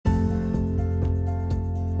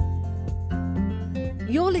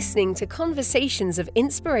You're listening to Conversations of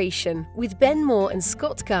Inspiration with Ben Moore and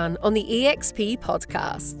Scott Gunn on the EXP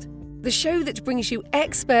podcast, the show that brings you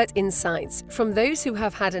expert insights from those who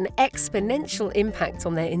have had an exponential impact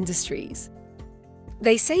on their industries.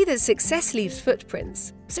 They say that success leaves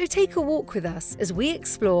footprints, so take a walk with us as we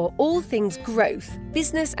explore all things growth,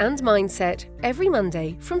 business and mindset every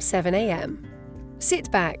Monday from 7 a.m.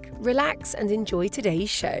 Sit back, relax and enjoy today's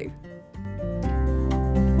show.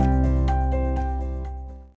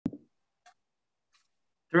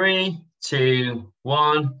 Three, two,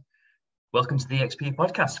 one. Welcome to the EXP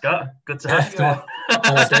podcast, Scott. Good to have you.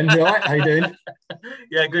 Hello, Ben. You all right? How you doing?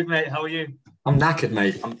 Yeah, good, mate. How are you? I'm knackered,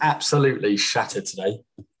 mate. I'm absolutely shattered today.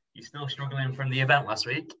 You're still struggling from the event last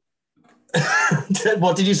week?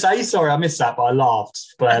 What did you say? Sorry, I missed that, but I laughed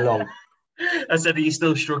to play along. I said, are you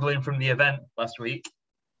still struggling from the event last week?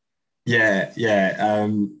 Yeah.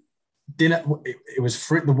 Dinner. It was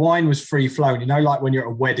free. The wine was free flowing. You know, like when you're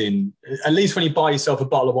at a wedding, at least when you buy yourself a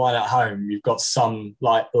bottle of wine at home, you've got some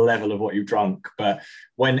like level of what you've drunk. But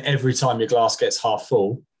when every time your glass gets half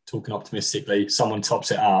full, talking optimistically, someone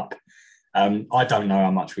tops it up. I don't know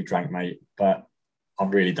how much we drank, mate, but I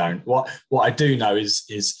really don't. What I do know is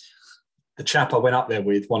the chap I went up there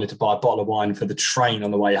with wanted to buy a bottle of wine for the train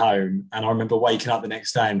on the way home. And I remember waking up the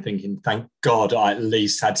next day and thinking, thank God I at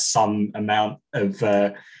least had some amount of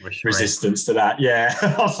resistance to that. Yeah.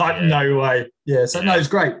 I was like, no way. Yeah. So no, it's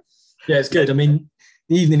great. Yeah, it's good. I mean,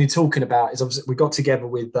 the evening you're talking about is obviously we got together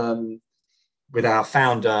with our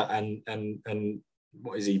founder and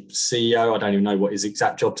what is he, CEO? I don't even know what his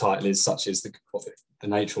exact job title is, such as the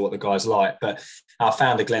nature of what the guy's like. But our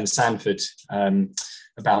founder, Glenn Sanford,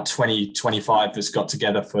 about 25 of us got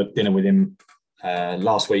together for dinner with him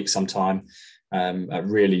last week sometime at a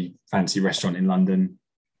really fancy restaurant in London.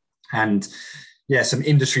 And yeah, some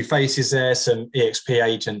industry faces there, some EXP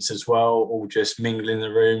agents as well, all just mingling in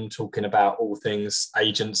the room, talking about all things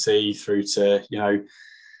agency through to, you know,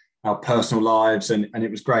 our personal lives. And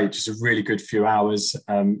it was great, just a really good few hours.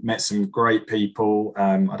 Met some great people.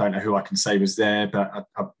 I don't know who I can say was there, but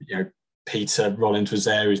Peter Rollins was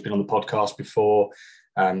there, who's been on the podcast before.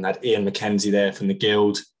 Had Ian McKenzie there from the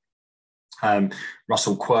Guild.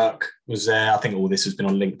 Russell Quirk was there. I think all this has been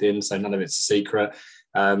on LinkedIn, so none of it's a secret.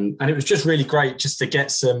 And it was just really great just to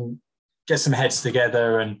get some heads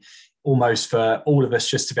together and almost for all of us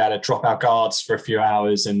just to be able to drop our guards for a few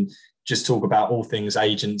hours and just talk about all things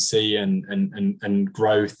agency and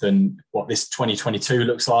growth and what this 2022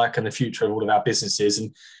 looks like and the future of all of our businesses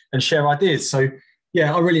and share ideas. So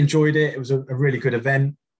yeah, I really enjoyed it. It was a really good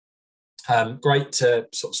event. Great to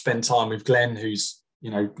sort of spend time with Glenn, who's, you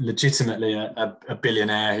know, legitimately a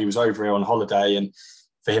billionaire who was over here on holiday, and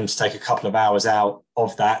for him to take a couple of hours out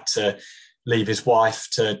of that to leave his wife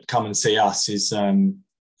to come and see us is,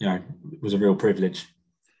 it was a real privilege.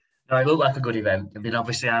 No, it looked like a good event. I mean,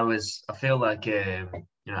 obviously I feel like,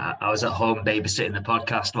 I was at home babysitting the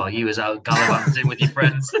podcast while you was out gallivanting with your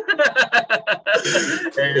friends.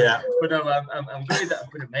 Yeah. But no, I'm glad that I'm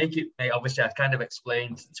going to make it, mate. Obviously, I kind of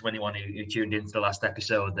explained to anyone who tuned into the last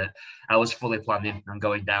episode that I was fully planning on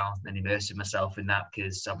going down and immersing myself in that,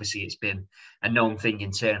 because obviously it's been a known thing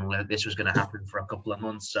internally that this was going to happen for a couple of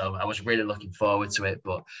months. So I was really looking forward to it.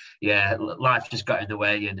 But yeah, life just got in the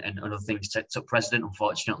way and other things took precedent,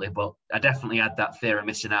 unfortunately. But I definitely had that fear of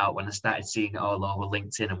missing out when I started seeing it all over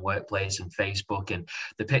LinkedIn and Workplace and Facebook, and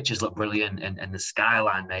the pictures look brilliant, and the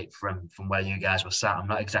skyline, mate, from where you guys were sat. I'm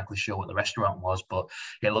not exactly sure what the restaurant was, but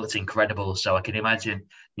it looked incredible. So I can imagine,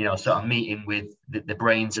 sort of meeting with the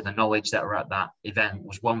brains and the knowledge that were at that event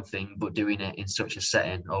was one thing, but doing it in such a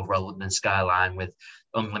setting over a London skyline with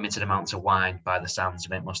unlimited amounts of wine by the sounds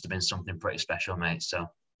of it must have been something pretty special, mate. So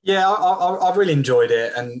yeah, I really enjoyed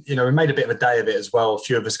it. And, we made a bit of a day of it as well. A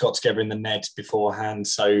few of us got together in the Ned beforehand.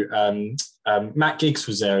 So Matt Giggs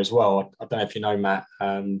was there as well. I don't know if you know Matt,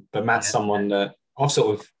 but Matt's someone that I've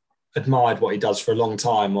sort of admired what he does for a long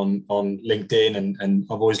time on LinkedIn. And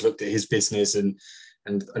I've always looked at his business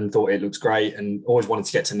and thought it looks great and always wanted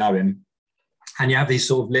to get to know him. And you have these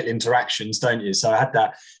sort of little interactions, don't you? So I had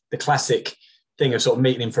the classic thing of sort of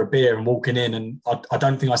meeting him for a beer and walking in. And I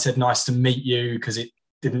don't think I said nice to meet you because it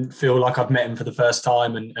didn't feel like I'd met him for the first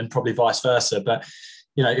time and probably vice versa. But,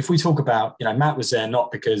 if we talk about, Matt was there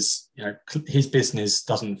not because, his business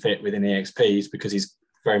doesn't fit within EXP's, because he's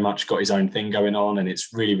very much got his own thing going on and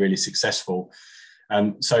it's really, really successful.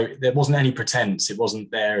 So there wasn't any pretense. It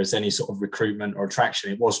wasn't there as any sort of recruitment or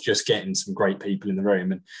attraction. It was just getting some great people in the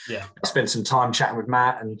room. And I spent some time chatting with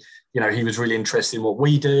Matt, and, he was really interested in what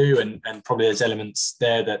we do, and probably there's elements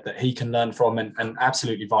there that he can learn from, and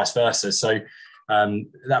absolutely vice versa. So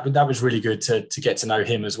that was really good to get to know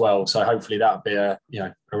him as well. So hopefully that'll be a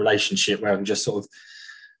relationship where I can just sort of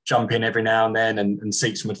jump in every now and then and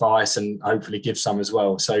seek some advice and hopefully give some as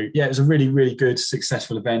well. So yeah, it was a really, really good,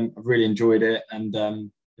 successful event. I really enjoyed it, and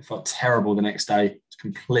it felt terrible the next day. It's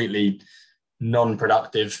completely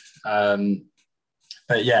non-productive.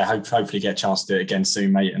 But yeah, hopefully get a chance to do it again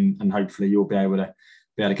soon, mate, and hopefully you'll be able to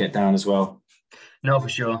get down as well. No, for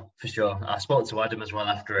sure. I spoke to Adam as well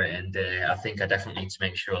after it, and I think I definitely need to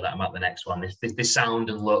make sure that I'm at the next one. This sound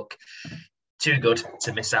and look too good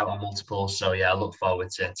to miss out on multiples. So yeah, I look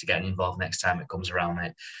forward to getting involved next time it comes around,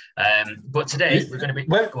 mate. But today we're going to be...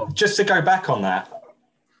 Well, just to go back on that,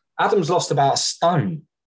 Adam's lost about a stone.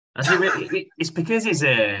 It's because his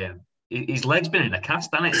leg's been in a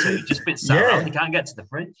cast, hasn't it? So he's just been sat around. He can't get to the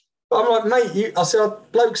fridge. But I'm like, mate, I said,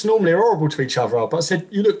 blokes normally are horrible to each other. But I said,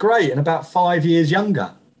 you look great and about 5 years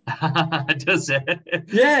younger. Does it?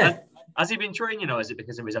 Yeah. Has he been training, or is it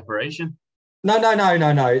because of his operation? No.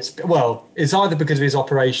 It's either because of his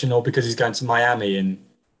operation or because he's going to Miami in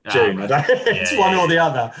June. Right. It's one or the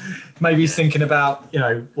other. Maybe he's thinking about,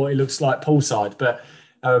 what he looks like poolside. But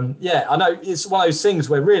I know it's one of those things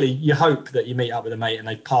where really you hope that you meet up with a mate and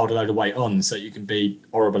they've piled a load of weight on so you can be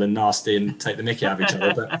horrible and nasty and take the mickey out of each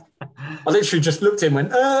other. But I literally just looked at him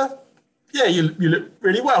and went, yeah, you look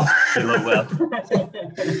really well. You look well.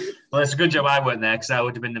 Well, it's a good job I weren't there, because I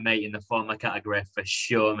would have been the mate in the former category for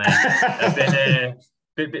sure, mate. I've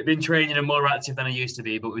been training and more active than I used to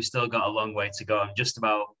be, but we've still got a long way to go. I'm just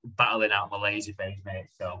about battling out my lazy phase, mate.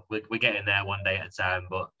 So we're getting there one day at a time,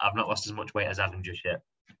 but I've not lost as much weight as Adam just yet.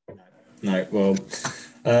 No, well,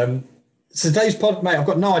 so today's pod, mate, I've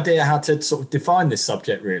got no idea how to sort of define this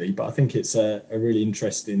subject really, but I think it's a really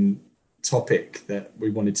interesting topic that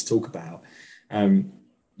we wanted to talk about.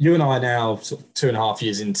 You and I are now sort of 2.5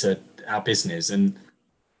 years into our business, and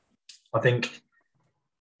I think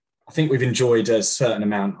we've enjoyed a certain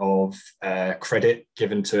amount of credit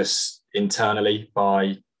given to us internally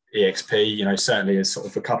by EXP, certainly as sort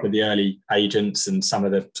of a couple of the early agents and some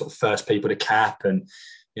of the sort of first people to cap and,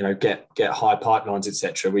 get high pipelines,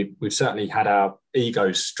 etc. We've certainly had our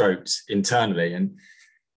egos stroked internally. And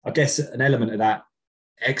I guess an element of that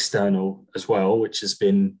external as well, which has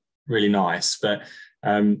been really nice. But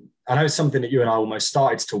I know it's something that you and I almost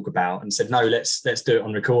started to talk about and said, no, let's do it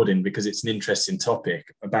on recording because it's an interesting topic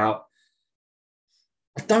about,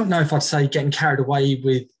 I don't know if I'd say getting carried away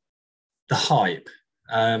with the hype.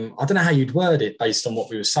 I don't know how you'd word it based on what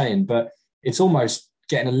we were saying, but it's almost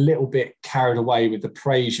getting a little bit carried away with the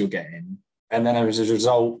praise you're getting. And then as a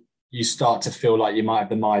result, you start to feel like you might have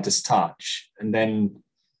the Midas touch, and then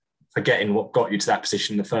forgetting what got you to that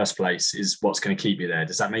position in the first place is what's going to keep you there.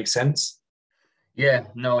 Does that make sense? Yeah,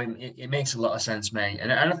 no, it makes a lot of sense, mate.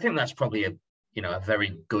 And I think that's probably a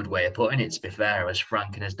very good way of putting it, to be fair, as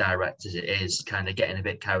frank and as direct as it is, kind of getting a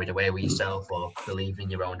bit carried away with yourself or believing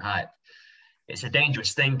your own hype. It's a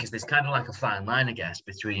dangerous thing because there's kind of like a fine line, I guess,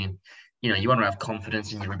 between, you want to have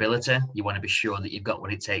confidence in your ability. You want to be sure that you've got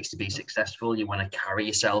what it takes to be successful. You want to carry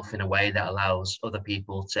yourself in a way that allows other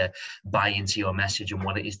people to buy into your message and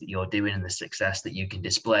what it is that you're doing and the success that you can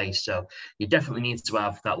display. So you definitely need to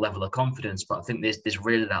have that level of confidence. But I think there's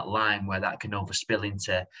really that line where that can overspill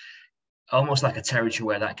into almost like a territory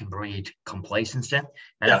where that can breed complacency.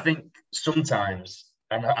 And I think sometimes,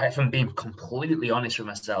 and if I'm being completely honest with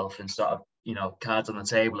myself and sort of, cards on the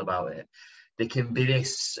table about it, there can be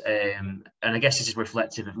this, and I guess this is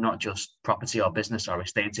reflective of not just property or business or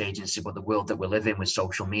estate agency, but the world that we live in with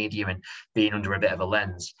social media and being under a bit of a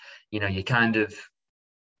lens. You kind of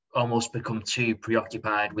almost become too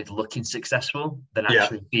preoccupied with looking successful than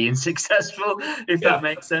actually being successful, if that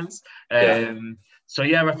makes sense. So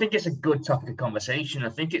I think it's a good topic of conversation. I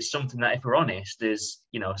think it's something that, if we're honest, is,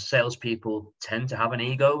 salespeople tend to have an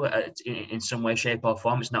ego in some way, shape or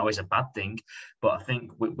form. It's not always a bad thing, but I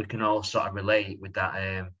think we can all sort of relate with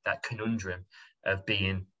that conundrum of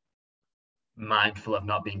being mindful of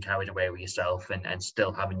not being carried away with yourself and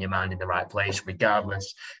still having your mind in the right place,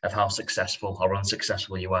 regardless of how successful or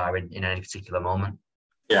unsuccessful you are in any particular moment.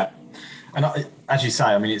 Yeah. And as you say,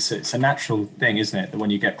 I mean, it's a natural thing, isn't it? That when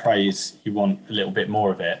you get praise, you want a little bit more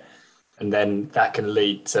of it. And then that can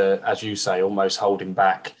lead to, as you say, almost holding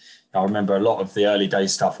back. I remember a lot of the early day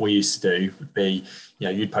stuff we used to do would be,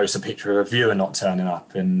 you'd post a picture of a viewer not turning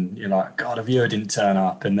up and you're like, God, a viewer didn't turn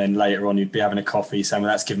up. And then later on, you'd be having a coffee saying,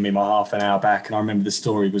 well, that's given me my half an hour back. And I remember the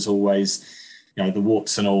story was always, the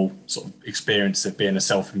warts and all sort of experience of being a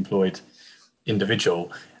self-employed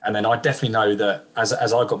individual. And then I definitely know that as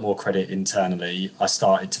I got more credit internally, I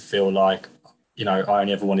started to feel like, I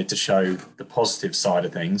only ever wanted to show the positive side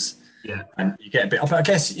of things. Yeah. And you get a bit, I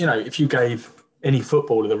guess, if you gave any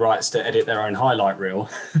footballer the rights to edit their own highlight reel.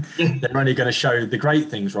 They're only going to show the great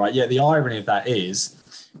things, right? Yeah, the irony of that is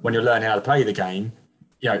when you're learning how to play the game,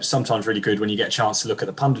 it's sometimes really good when you get a chance to look at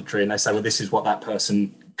the punditry and they say, well, this is what that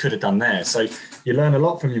person could have done there. So you learn a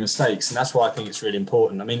lot from your mistakes, and that's why I think it's really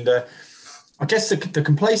important. I mean, I guess the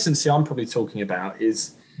complacency I'm probably talking about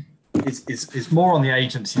is more on the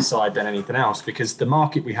agency side than anything else, because the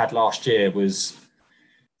market we had last year was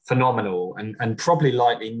phenomenal and probably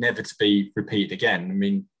likely never to be repeated again. I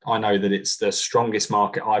mean, I know that it's the strongest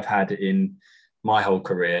market I've had in my whole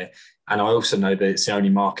career. And I also know that it's the only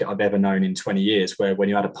market I've ever known in 20 years where when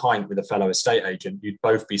you had a pint with a fellow estate agent, you'd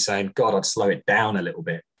both be saying, God, I'd slow it down a little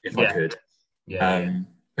bit if I could.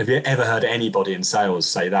 Have you ever heard anybody in sales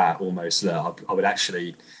say that almost?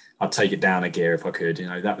 I'd take it down a gear if I could.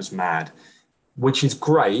 That was mad, which is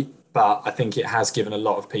great. But I think it has given a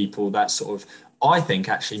lot of people that sort of, I think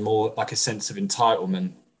actually more like a sense of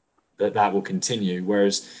entitlement that will continue.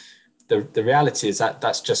 Whereas the reality is that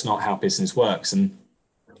that's just not how business works. And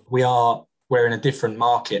we're in a different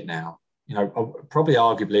market now, probably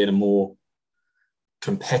arguably in a more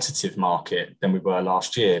competitive market than we were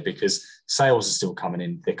last year, because sales are still coming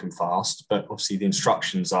in thick and fast, but obviously the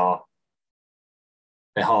instructions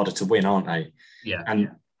they're harder to win, aren't they? Yeah.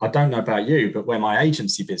 And I don't know about you, but where my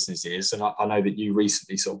agency business is, and I know that you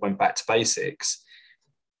recently sort of went back to basics,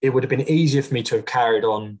 it would have been easier for me to have carried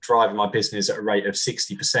on driving my business at a rate of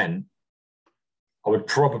 60%. I would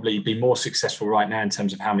probably be more successful right now in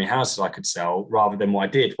terms of how many houses I could sell, rather than what I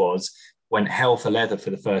did was went hell for leather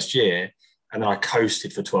for the first year, and then I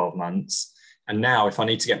coasted for 12 months. And now if I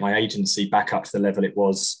need to get my agency back up to the level it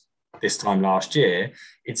was this time last year,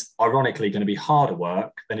 it's ironically going to be harder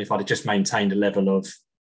work than if I'd have just maintained a level of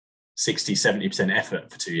 60, 70%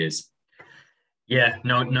 effort for 2 years. Yeah,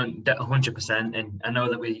 no, 100%. And I know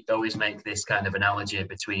that we always make this kind of analogy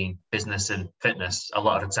between business and fitness a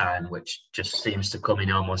lot of the time, which just seems to come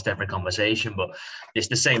in almost every conversation. But it's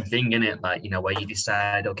the same thing, isn't it? Like, where you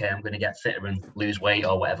decide, okay, I'm going to get fitter and lose weight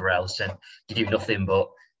or whatever else. And you do nothing but,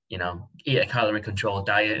 eat a calorie controlled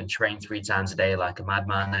diet and train 3 times a day like a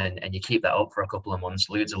madman. And you keep that up for a couple of months,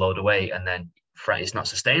 lose a load of weight, and then it's not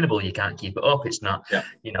sustainable. You can't keep it up. It's not,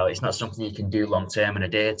 it's not something you can do long term and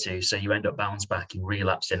adhere to. So you end up bounce back and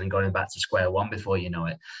relapsing and going back to square one before you know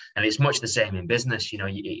it. And it's much the same in business.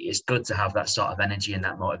 It's good to have that sort of energy and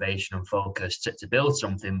that motivation and focus to build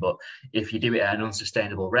something. But if you do it at an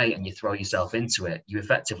unsustainable rate and you throw yourself into it, you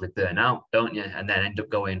effectively burn out, don't you? And then end up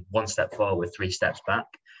going 1 step forward, 3 steps back.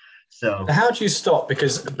 So how do you stop?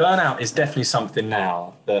 Because burnout is definitely something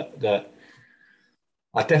now that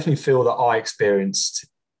I definitely feel that I experienced.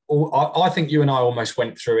 I think you and I almost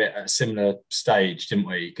went through it at a similar stage, didn't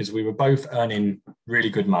we? Because we were both earning really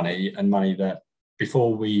good money, and money that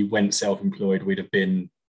before we went self-employed, we'd have been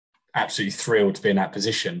absolutely thrilled to be in that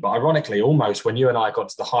position. But ironically, almost when you and I got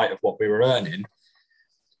to the height of what we were earning,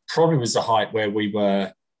 probably was the height where we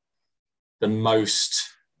were the most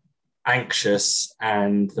anxious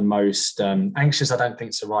and the most anxious. I don't think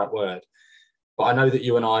it's the right word, but I know that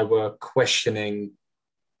you and I were questioning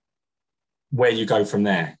where you go from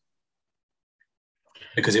there,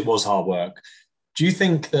 because it was hard work. Do you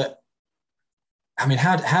think that,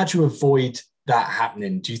 how do you avoid that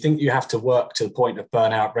happening? Do you think you have to work to the point of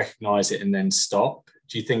burnout, recognize it, and then stop?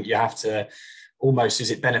 Do you think you have to almost,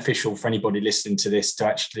 is it beneficial for anybody listening to this to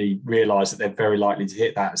actually realize that they're very likely to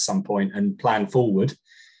hit that at some point and plan forward,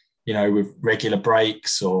 with regular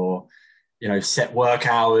breaks or, set work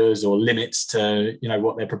hours or limits to,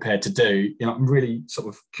 what they're prepared to do? I'm really sort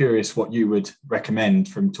of curious what you would recommend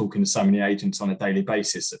from talking to so many agents on a daily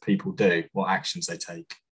basis that people do, what actions they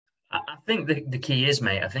take. I think the key is,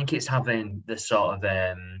 mate, I think it's having the sort of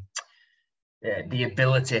the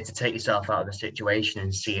ability to take yourself out of the situation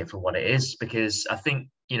and see it for what it is. Because I think,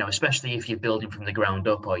 especially if you're building from the ground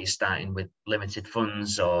up, or you're starting with limited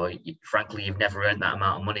funds, or frankly, you've never earned that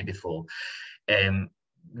amount of money before.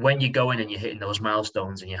 When you go in and you're hitting those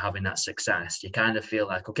milestones and you're having that success, you kind of feel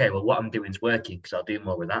like, okay, well, what I'm doing is working because I'll do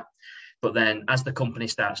more with that. But then as the company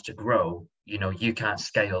starts to grow, you can't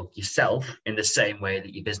scale yourself in the same way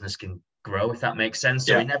that your business can grow, if that makes sense.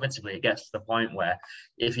 So inevitably it gets to the point where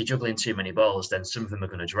if you're juggling too many balls, then some of them are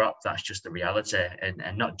going to drop. That's just the reality.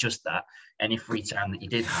 And not just that, any free time that you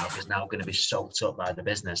did have is now going to be soaked up by the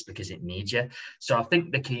business because it needs you. So I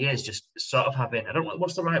think the key is just sort of having, I don't know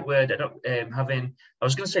what's the right word, I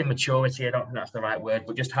was going to say maturity, I don't think that's the right word,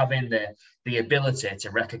 but just having the ability to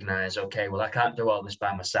recognize, okay, well, I can't do all this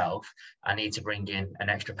by myself. I need to bring in an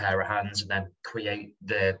extra pair of hands, and then create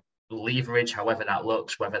the leverage, however that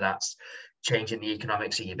looks, whether that's changing the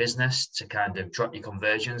economics of your business to kind of drop your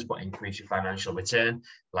conversions but increase your financial return,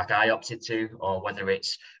 like I opted to, or whether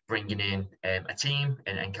it's bringing in a team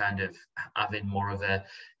and kind of having more of a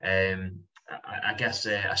I guess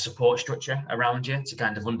a support structure around you to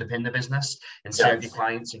kind of underpin the business and serve your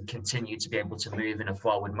clients and continue to be able to move in a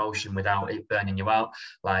forward motion without it burning you out,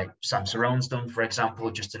 like Sam Sarone's done, for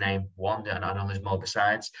example, just to name one. And I know there's more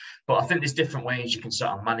besides, but I think there's different ways you can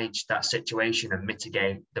sort of manage that situation and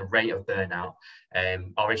mitigate the rate of burnout.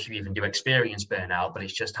 Or if you even do experience burnout, but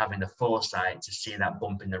it's just having the foresight to see that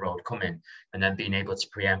bump in the road coming and then being able to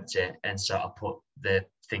preempt it and sort of put the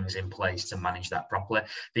things in place to manage that properly.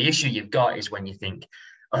 The issue you've got is when you think,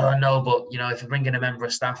 oh no, but you know, if I bring in a member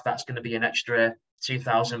of staff, that's going to be an extra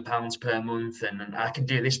 £2,000 per month, and I can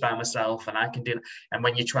do this by myself, and I can do. And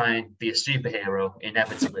when you try and be a superhero,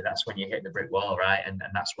 inevitably that's when you hit the brick wall, right? And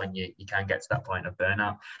that's when you can get to that point of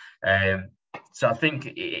burnout. So I think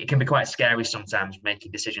it can be quite scary sometimes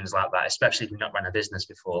making decisions like that, especially if you've not run a business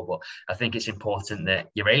before. But I think it's important that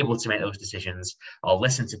you're able to make those decisions or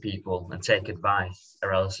listen to people and take advice,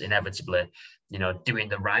 or else inevitably, you know, doing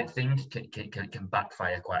the right thing can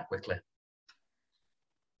backfire quite quickly.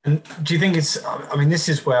 And do you think I mean, this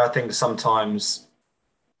is where I think sometimes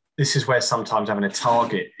having a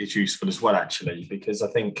target is useful as well, actually, because I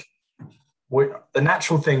think the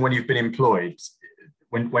natural thing when you've been employed,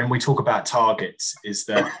 when we talk about targets, is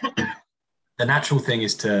that the natural thing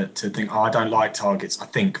is to think, oh, I don't like targets, I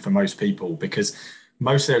think, for most people, because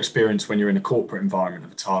most of their experience when you're in a corporate environment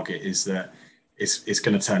of a target is that it's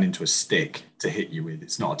going to turn into a stick to hit you with.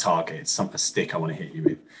 It's not a target, it's a stick I want to hit you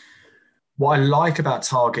with. What I like about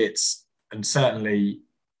targets, and certainly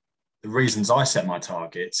the reasons I set my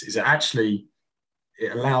targets, is it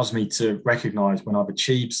allows me to recognize when I've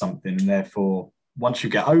achieved something, and therefore once you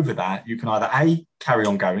get over that, you can either A, carry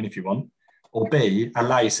on going if you want, or B,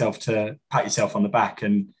 allow yourself to pat yourself on the back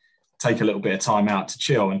and take a little bit of time out to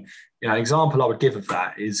chill. And you know, an example I would give of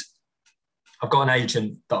that is I've got an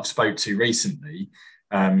agent that I've spoke to recently.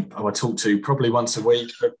 I talk to probably once a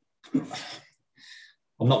week. But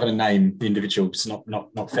I'm not going to name the individual, it's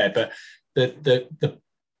not fair, but they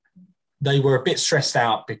were a bit stressed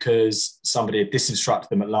out because somebody had disinstructed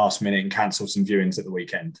them at last minute and cancelled some viewings at the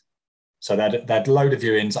weekend. So they had a load of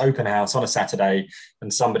viewings, open house on a Saturday,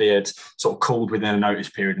 and somebody had sort of called within a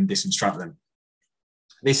notice period and disinstructed them.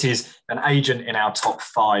 This is an agent in our top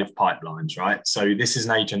 5 pipelines, right? So this is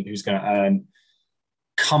an agent who's going to earn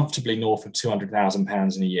comfortably north of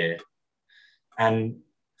 £200,000 in a year. And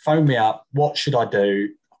phone me up, what should I do?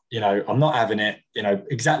 You know, I'm not having it, you know,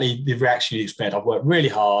 exactly the reaction you'd expect. I've worked really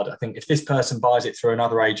hard. I think if this person buys it through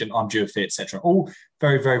another agent, I'm due a fee, etc. All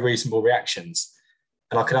very, very reasonable reactions.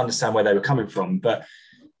 And I could understand where they were coming from. But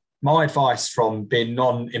my advice from being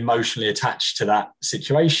non-emotionally attached to that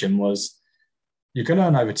situation was, you're going to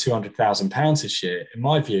earn over £200,000 this year. In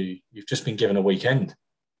my view, you've just been given a weekend.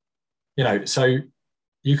 You know, so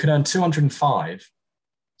you can earn 205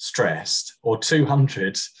 stressed, or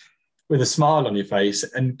 200 with a smile on your face,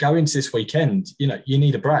 and go into this weekend. You know, you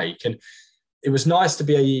need a break. And it was nice to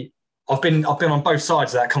be, I've been on both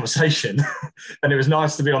sides of that conversation. And it was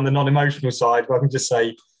nice to be on the non-emotional side where I can just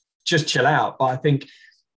say, just chill out. But I think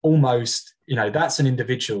almost, you know, that's an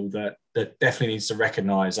individual that definitely needs to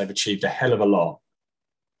recognize they've achieved a hell of a lot,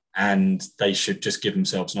 and they should just give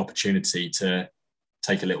themselves an opportunity to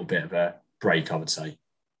take a little bit of a break, I would say.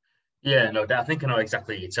 Yeah, no, I think I know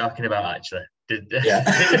exactly what you're talking about, actually. Yeah.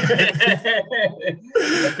 I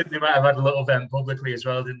think they might have had a little vent publicly as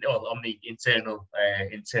well, didn't they? Well, on the internal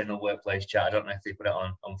workplace chat. I don't know if they put it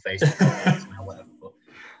on Facebook or whatever, but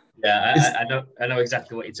yeah, I know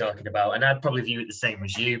exactly what you're talking about, and I'd probably view it the same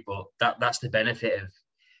as you. But that's the benefit of,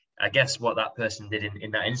 I guess, what that person did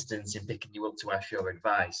in that instance in picking you up to ask your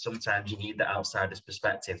advice. Sometimes you need that outsider's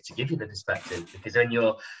perspective to give you the perspective, because then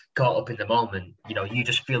you're caught up in the moment. You know, you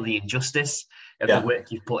just feel the injustice of the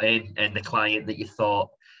work you've put in, and the client that you thought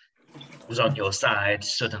was on your side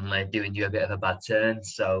suddenly doing you a bit of a bad turn.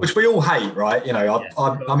 So, which we all hate, right? You know,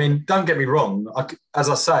 I mean, don't get me wrong. As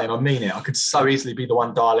I say, and I mean it, I could so easily be the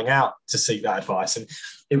one dialing out to seek that advice. And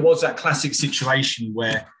it was that classic situation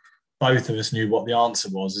where both of us knew what the answer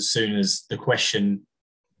was as soon as the question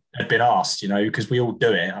had been asked, you know, because we all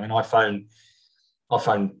do it. I mean, I phone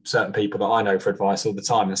certain people that I know for advice all the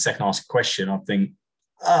time. And the second I ask a question, I think,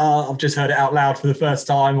 I've just heard it out loud for the first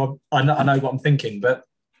time. I know what I'm thinking. But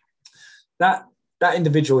that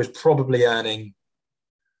individual is probably had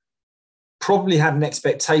an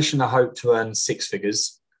expectation, I hope, to earn 6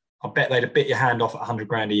 figures. I bet they'd have bit your hand off at 100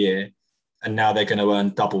 grand a year, and now they're going to earn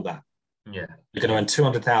double that. Yeah. You're going to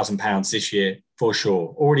earn £200,000 this year for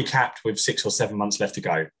sure. Already capped with 6 or 7 months left to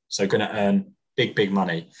go. So going to earn big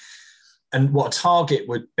money. And what a target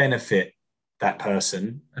would benefit that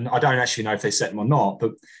person, and I don't actually know if they set them or not,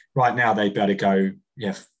 but right now they'd be able to go,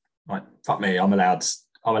 yeah, like, fuck me, I'm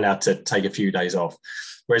allowed to take a few days off.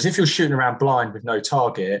 Whereas if you're shooting around blind with no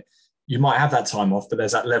target, you might have that time off, but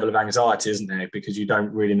there's that level of anxiety, isn't there? Because you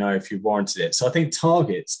don't really know if you've warranted it. So I think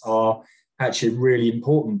targets are actually a really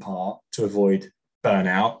important part to avoid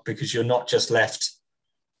burnout, because you're not just left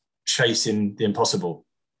chasing the impossible.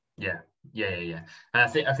 Yeah. And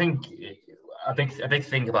I think a big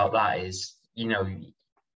thing about that is, you know,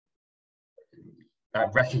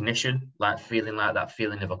 that recognition, like feeling like that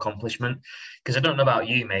feeling of accomplishment. Because I don't know about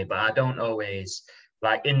you, mate, but I don't always,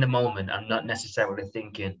 like, in the moment, I'm not necessarily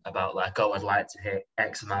thinking about like, oh, I'd like to hit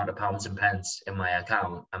X amount of pounds and pence in my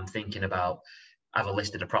account. I'm thinking about, have I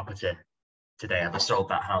listed a property today? Have I sold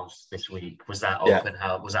that house this week? Was that open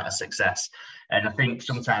house? Was that a success? And I think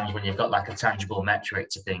sometimes when you've got like a tangible metric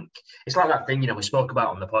to think, it's like that thing, you know, we spoke about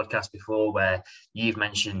on the podcast before, where you've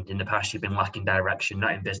mentioned in the past you've been lacking direction,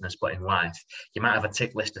 not in business, but in life. You might have a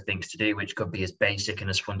tick list of things to do, which could be as basic and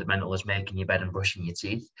as fundamental as making your bed and brushing your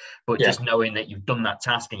teeth. But just knowing that you've done that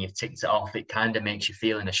task and you've ticked it off, it kind of makes you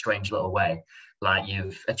feel in a strange little way like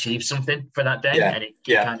you've achieved something for that day. And it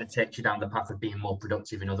kind of takes you down the path of being more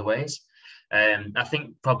productive in other ways. I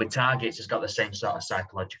think probably targets has got the same sort of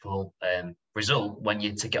psychological result. When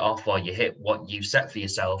you tick it off or you hit what you set for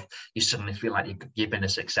yourself, you suddenly feel like you've been a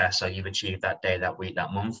success, or you've achieved that day, that week,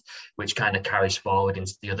 that month, which kind of carries forward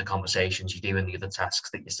into the other conversations you do and the other tasks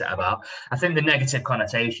that you set about. I think the negative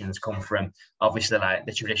connotations come from obviously like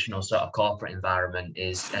the traditional sort of corporate environment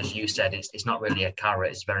is, as you said, it's not really a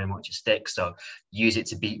carrot, it's very much a stick. So use it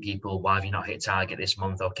to beat people. Why have you not hit target this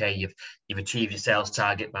month? Okay, you've achieved your sales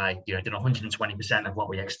target by, you know, done 120% of what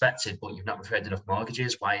we expected, but you've not referred enough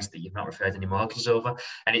mortgages. Why is that you've not referred any mortgages over?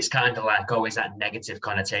 And it's kind of like always that negative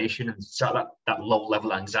connotation and sort of that low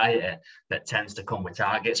level anxiety that tends to come with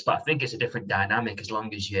targets. But I think it's a different dynamic as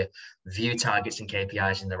long as you view targets and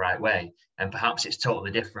KPIs in the right way. And perhaps it's totally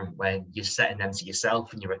different when you're setting them to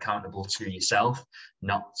yourself and you're accountable to yourself,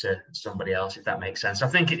 not to somebody else, if that makes sense. I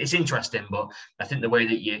think it's interesting, but I think the way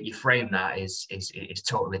that you frame that is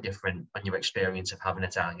totally different on your experience of having a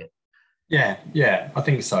target. Yeah, I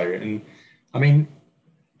think so. And I mean,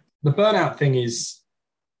 the burnout thing is,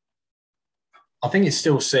 I think it's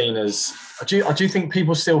still seen as, I do think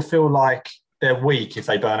people still feel like they're weak if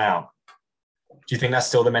they burn out. Do you think that's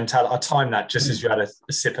still the mentality? I timed that just as you had a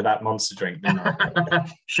sip of that Monster drink, didn't I?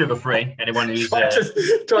 Sugar-free. Anyone who's tried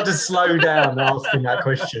to slow down asking that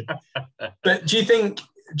question. But do you think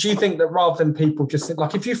that rather than people just think,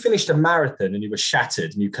 like, if you finished a marathon and you were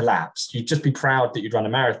shattered and you collapsed, you'd just be proud that you'd run a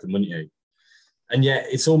marathon, wouldn't you? And yet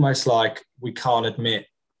it's almost like we can't admit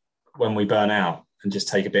when we burn out and just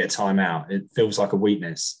take a bit of time out. It feels like a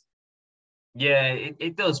weakness. Yeah,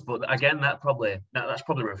 it does. But again, that's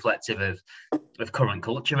probably reflective of current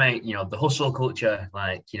culture, mate. You know, the hustle culture,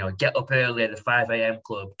 like, you know, get up early at the 5 a.m.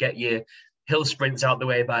 club, get your hill sprints out the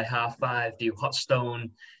way by 5:30, do hot stone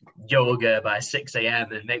yoga by 6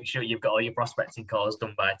 a.m. and make sure you've got all your prospecting calls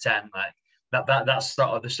done by 10. Like that's sort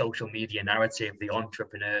of the social media narrative, the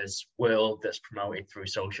entrepreneur's world that's promoted through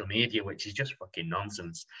social media, which is just fucking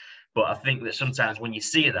nonsense. But I think that sometimes when you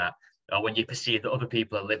see that, or when you perceive that other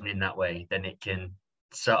people are living in that way, then it can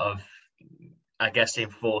sort of, I guess,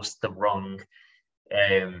 enforce the wrong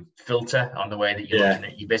filter on the way that you're looking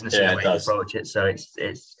at your business and the way you approach it. So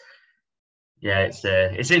it's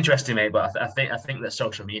interesting, mate. But I think that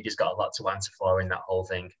social media's got a lot to answer for in that whole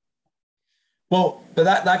thing. Well, but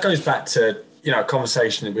that goes back to, you know, a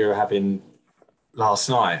conversation that we were having last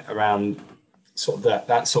night around sort of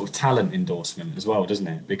that sort of talent endorsement as well, doesn't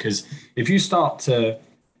it? Because if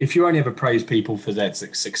you only ever praise people for their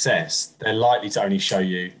success, they're likely to only show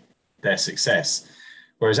you their success.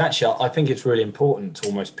 Whereas actually, I think it's really important to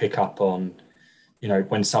almost pick up on, you know,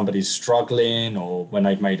 when somebody's struggling or when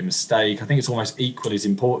they've made a mistake. I think it's almost equally as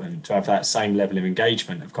important to have that same level of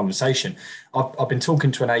engagement, of conversation. I've been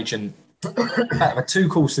talking to an agent, I had 2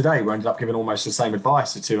 calls today where I ended up giving almost the same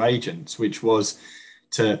advice to 2 agents, which was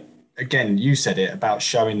to, again, you said it about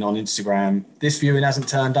showing on Instagram, this viewing hasn't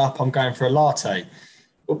turned up, I'm going for a latte.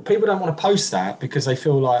 Well, people don't want to post that because they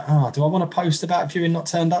feel like, do I want to post about viewing not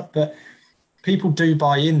turned up? But people do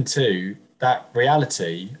buy into that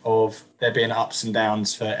reality of there being ups and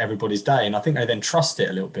downs for everybody's day. And I think they then trust it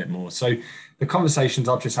a little bit more. So the conversations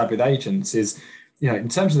I've just had with agents is, you know, in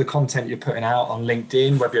terms of the content you're putting out on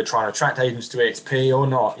LinkedIn, whether you're trying to attract agents to EXP or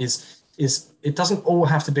not, is is it doesn't all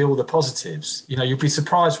have to be all the positives. You know, you'll be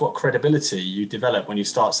surprised what credibility you develop when you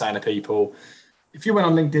start saying to people, if you went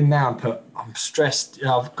on LinkedIn now and put, I'm stressed, you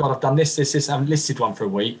know, I've done this, I haven't listed one for a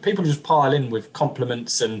week. People just pile in with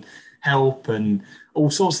compliments and help and all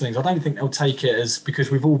sorts of things. I don't think they'll take it as,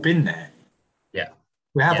 because we've all been there. Yeah.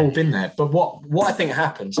 We have all been there. But what I think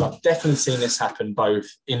happens, I've definitely seen this happen both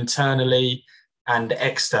internally and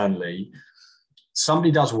externally.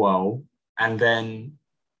 Somebody does well and then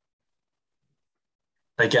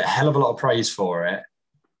they get a hell of a lot of praise for it.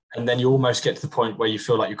 And then you almost get to the point where you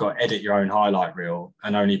feel like you've got to edit your own highlight reel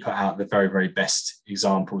and only put out the very, very best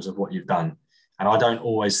examples of what you've done. And I don't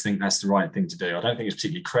always think that's the right thing to do. I don't think it's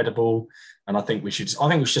particularly credible. And I think we should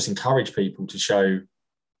just encourage people to show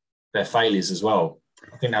their failures as well.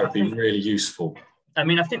 I think that would be really useful. I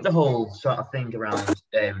mean, I think the whole sort of thing around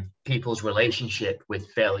people's relationship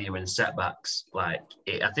with failure and setbacks, I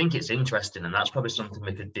think it's interesting. And that's probably something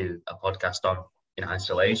we could do a podcast on in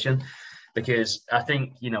isolation. Because I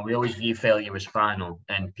think, you know, we always view failure as final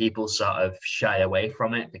and people sort of shy away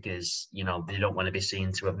from it because, you know, they don't want to be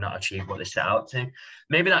seen to have not achieved what they set out to.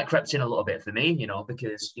 Maybe that crept in a little bit for me, you know,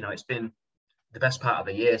 because, you know, it's been the best part of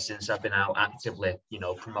a year since I've been out actively, you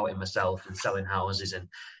know, promoting myself and selling houses and,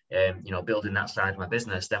 you know, building that side of my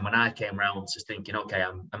business. Then when I came around to thinking, okay,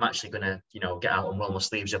 I'm actually going to, you know, get out and roll my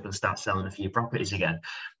sleeves up and start selling a few properties again,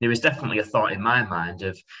 there was definitely a thought in my mind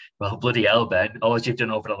of, well, bloody hell, Ben, all you've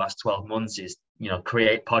done over the last 12 months is, you know,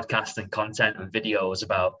 create podcasts and content and videos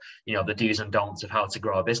about, you know, the do's and don'ts of how to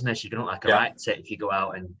grow a business. You're going to look like a right tit if you go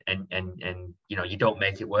out and you know, you don't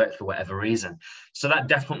make it work for whatever reason. So that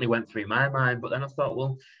definitely went through my mind. But then I thought,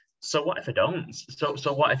 well, so what if I don't?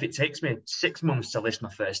 So what if it takes me 6 months to list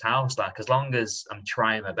my first house? Like, as long as I'm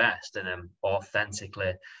trying my best and I'm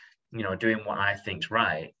authentically, you know, doing what I think's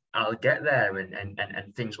right, I'll get there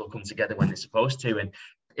and things will come together when they're supposed to. And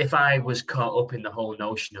if I was caught up in the whole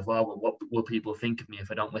notion of, oh, well, what will people think of me if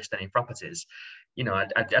I don't list any properties? You know,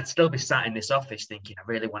 I'd still be sat in this office thinking, I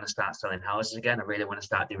really want to start selling houses again. I really want to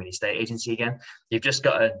start doing estate agency again. You've just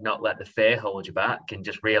got to not let the fear hold you back and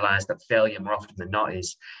just realize that failure more often than not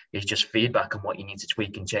is just feedback on what you need to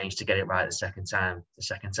tweak and change to get it right the second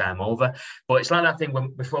time over. But it's like that thing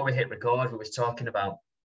when before we hit record, we was talking about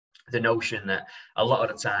the notion that a lot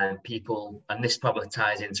of the time people, and this probably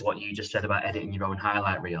ties into what you just said about editing your own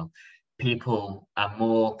highlight reel, people are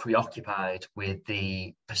more preoccupied with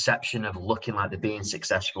the perception of looking like they're being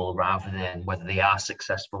successful rather than whether they are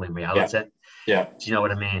successful in reality. Yeah. Do you know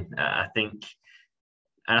what I mean? I think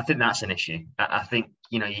that's an issue. I think,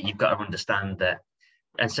 you know, you've got to understand that,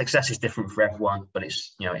 and success is different for everyone, but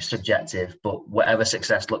it's, you know, it's subjective. But whatever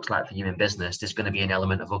success looks like for you in business, there's going to be an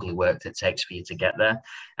element of ugly work that takes for you to get there.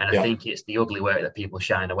 And I think it's the ugly work that people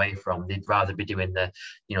shine away from. They'd rather be doing the,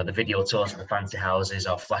 you know, the video tours of the fancy houses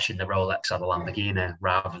or flashing the Rolex or the Lamborghini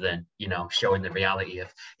rather than, you know, showing the reality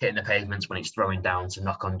of hitting the pavements when it's throwing down to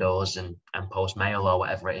knock on doors and post mail or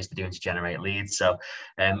whatever it is they're doing to generate leads. So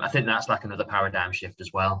I think that's like another paradigm shift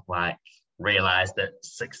as well. Like, realize that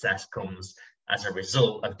success comes as a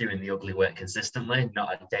result of doing the ugly work consistently,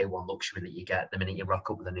 not a day one luxury that you get the minute you rock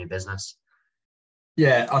up with a new business.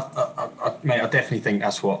 Yeah, I definitely think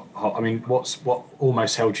that's what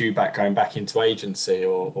almost held you back going back into agency,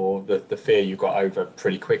 or the fear you got over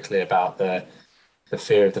pretty quickly about the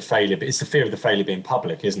fear of the failure. But it's the fear of the failure being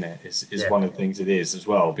public, isn't it? Is one of the things it is as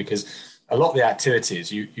well, because a lot of the activities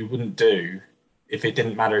you wouldn't do if it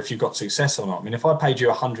didn't matter if you got success or not. I mean, if I paid you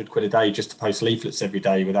 £100 a day just to post leaflets every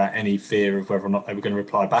day without any fear of whether or not they were going to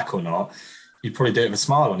reply back or not, you'd probably do it with a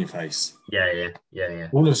smile on your face. Yeah.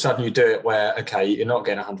 All of a sudden you do it where, okay, you're not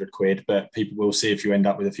getting £100, but people will see if you end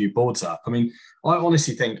up with a few boards up. I mean, I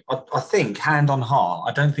honestly think, I think hand on heart,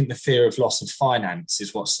 I don't think the fear of loss of finance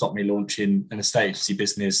is what stopped me launching an estate agency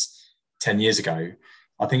business 10 years ago.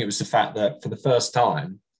 I think it was the fact that for the first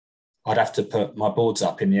time, I'd have to put my boards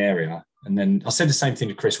up in the area. And then I said the same thing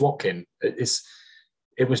to Chris Watkin.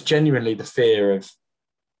 It was genuinely the fear of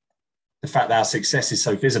the fact that our success is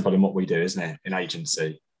so visible in what we do, isn't it, in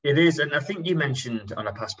agency? It is. And I think you mentioned on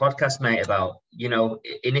a past podcast, mate, about, you know,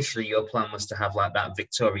 initially your plan was to have like that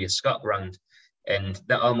Victoria Scott brand. And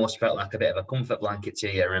that almost felt like a bit of a comfort blanket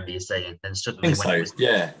to you, I remember you saying. Then suddenly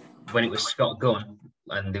when it was Scott Gunn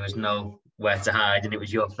and there was nowhere to hide and it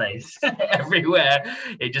was your face everywhere,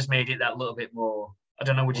 it just made it that little bit more, I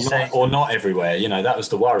don't know, would you say? Or not everywhere, you know, that was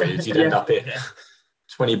the worry. You'd end up at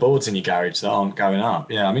 20 boards in your garage that aren't going up.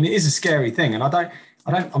 Yeah, I mean, it is a scary thing. And I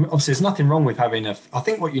mean, obviously there's nothing wrong with having I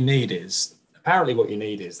think what you need is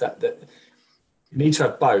that you need to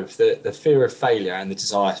have both the fear of failure and the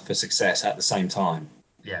desire for success at the same time.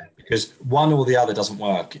 Yeah. Because one or the other doesn't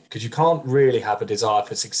work, because you can't really have a desire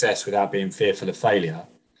for success without being fearful of failure.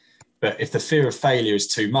 But if the fear of failure is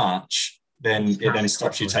too much, then it then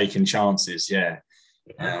stops you taking chances. Yeah.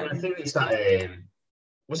 I think it's that.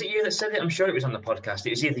 Was it you that said it? I'm sure it was on the podcast.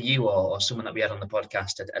 It was either you or someone that we had on the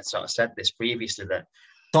podcast had sort of said this previously, that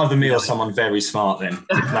it's either me or someone very smart. Then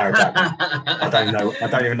I don't know. I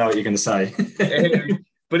don't even know what you're going to say.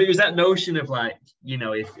 But it was that notion of like,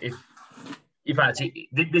 if actually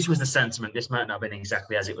this was the sentiment. This might not have been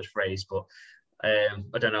exactly as it was phrased, but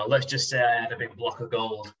I don't know. Let's just say I had a big block of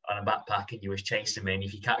gold on a backpack and you was chasing me, and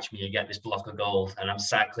if you catch me, you get this block of gold, and I'm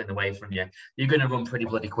cycling away from you. You're going to run pretty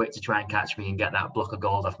bloody quick to try and catch me and get that block of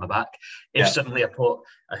gold off my back. If suddenly I put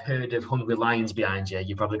a herd of hungry lions behind you,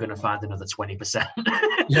 you're probably going to find another 20%.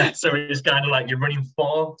 Yeah. So it's kind of like you're running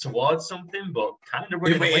towards something, but kind of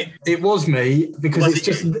running away. It was me, because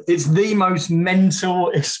it's the most mental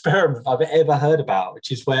experiment I've ever heard about,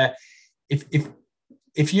 which is where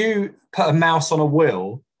if you put a mouse on a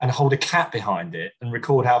wheel and hold a cat behind it and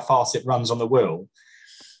record how fast it runs on the wheel,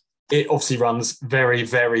 it obviously runs very,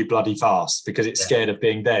 very bloody fast because it's scared of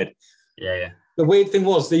being dead. Yeah. The weird thing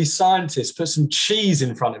was these scientists put some cheese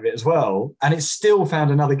in front of it as well, and it still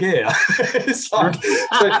found another gear. It's like,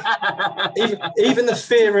 so even the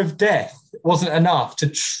fear of death wasn't enough to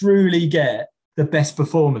truly get the best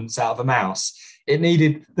performance out of a mouse. It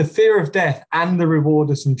needed the fear of death and the reward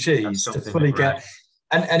of some cheese to fully get...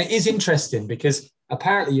 And it is interesting because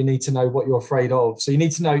apparently you need to know what you're afraid of. So you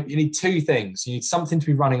need two things. You need something to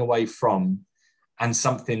be running away from and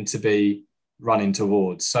something to be running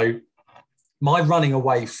towards. So my running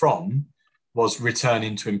away from was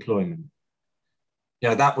returning to employment.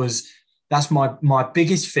 That's my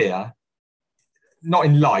biggest fear, not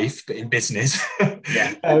in life, but in business.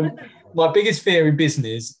 Yeah. My biggest fear in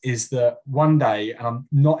business is that one day, and I'm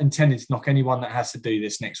not intending to knock anyone that has to do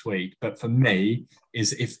this next week, but for me,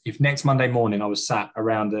 is if next Monday morning I was sat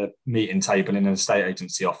around a meeting table in an estate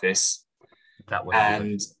agency office, that would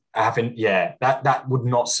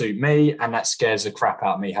not suit me, and that scares the crap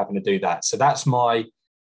out of me having to do that. So that's what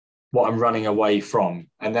I'm running away from.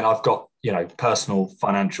 And then I've got, personal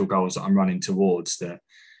financial goals that I'm running towards that,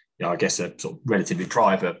 I guess are sort of relatively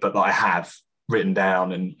private, but that I have written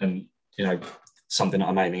down and something that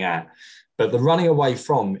I'm aiming at. But the running away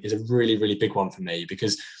from is a really, really big one for me,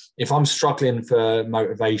 because if I'm struggling for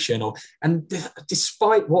motivation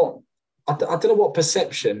despite what, I don't know what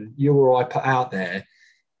perception you or I put out there,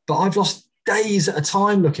 but I've lost days at a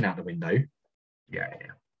time looking out the window. Yeah.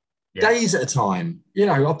 Days at a time.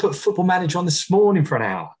 I put Football Manager on this morning for an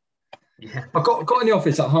hour. Yeah. I got in the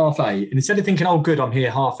office at 8:30, and instead of thinking, oh, good, I'm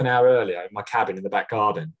here half an hour earlier in my cabin in the back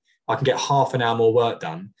garden, I can get half an hour more work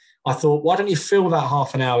done. I thought, why don't you fill that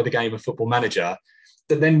half an hour with a game of Football Manager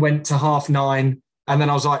that then went to 9:30, and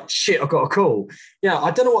then I was like, shit, I've got a call.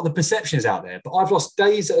 I don't know what the perception is out there, but I've lost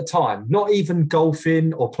days at a time, not even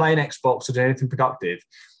golfing or playing Xbox or doing anything productive.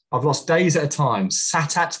 I've lost days at a time,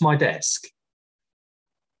 sat at my desk,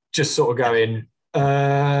 just sort of going,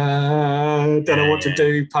 don't know what to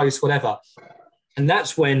do, post, whatever. And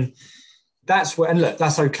that's when, and look,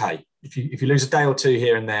 that's okay. If you lose a day or two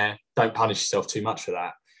here and there, don't punish yourself too much for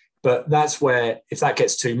that. But that's where, if that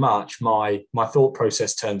gets too much, my thought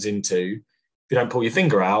process turns into, if you don't pull your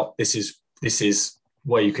finger out, this is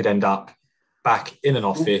where you could end up back in an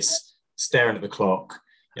office, staring at the clock,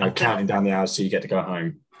 counting down the hours till you get to go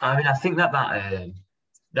home. I mean, I think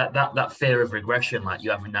that fear of regression, like you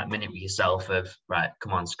having that minute with yourself of, right,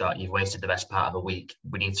 come on, Scott, you've wasted the best part of a week.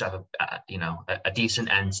 We need to have a decent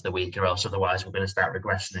end to the week, or else otherwise we're going to start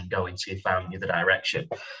regressing and going to found the other direction.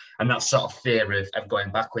 And that sort of fear of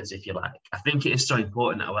going backwards, if you like. I think it is so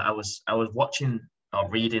important. I was watching or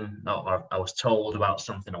reading, or I was told about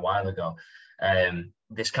something a while ago.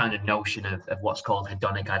 This kind of notion of what's called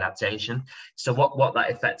hedonic adaptation. So what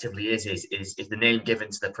that effectively is the name given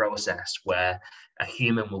to the process where a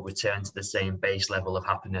human will return to the same base level of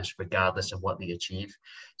happiness regardless of what they achieve.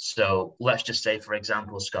 So let's just say, for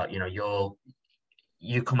example, Scott,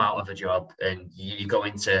 you come out of a job and you go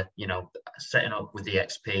into, setting up with the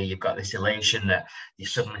XP, you've got this elation that you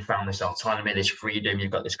suddenly found this autonomy, this freedom, you've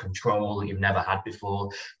got this control that you've never had before.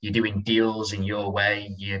 You're doing deals in your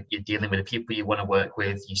way, you're dealing with the people you want to work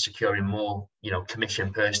with, you're securing more,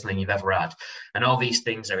 commission personally than you've ever had. And all these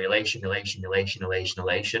things are elation.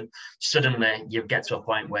 Suddenly you get to a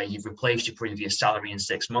point where you've replaced your previous salary in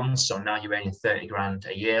 6 months. So now you're earning 30 grand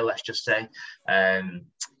a year, let's just say.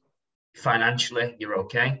 Financially, you're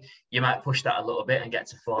okay. You might push that a little bit and get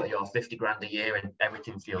to 40 or 50 grand a year and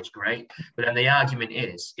everything feels great. But then the argument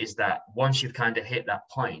is that once you've kind of hit that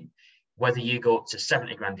point, whether you go up to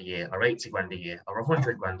 70 grand a year or 80 grand a year or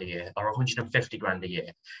 100 grand a year or 150 grand a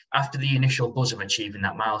year, after the initial buzz of achieving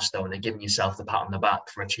that milestone and giving yourself the pat on the back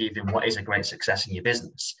for achieving what is a great success in your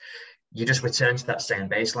business, you just return to that same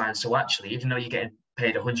baseline. So actually, even though you're getting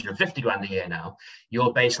paid 150 grand a year now,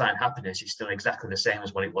 your baseline happiness is still exactly the same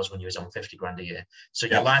as what it was when you was on 50 grand a year. So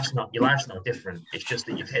your life's not different. It's just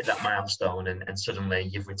that you've hit that milestone and suddenly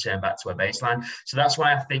you've returned back to a baseline. So that's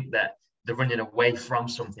why I think that the running away from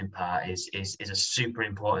something part is a super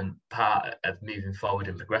important part of moving forward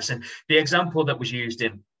and progressing. The example that was used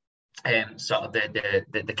in sort of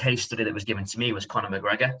the case study that was given to me was Conor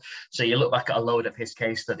McGregor. So you look back at a load of his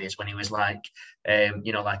case studies when he was like,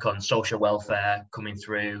 like on social welfare, coming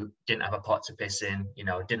through, didn't have a pot to piss in,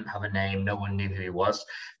 didn't have a name, no one knew who he was.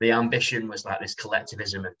 The ambition was like this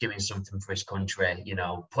collectivism of doing something for his country,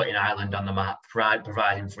 putting Ireland on the map,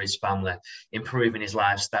 providing for his family, improving his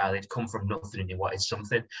lifestyle. He'd come from nothing and he wanted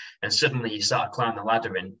something. And suddenly you start climbing the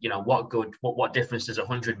ladder and, what difference does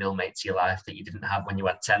 100 mil make to your life that you didn't have when you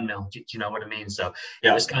had 10 mil? Do you know what I mean? So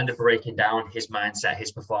it was kind of breaking down his mindset,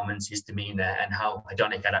 his performance, his demeanor, and how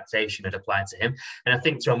hedonic adaptation had applied to him. And I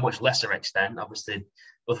think to a much lesser extent, obviously,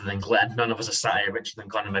 other than Glenn, none of us are sat here richer than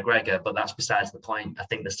Conor McGregor, but that's besides the point. I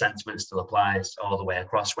think the sentiment still applies all the way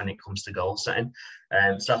across when it comes to goal setting.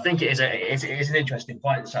 So I think it is an interesting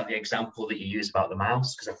point, so the example that you use about the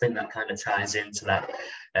mouse, because I think that kind of ties into that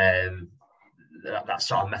that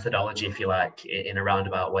sort of methodology, if you like, in a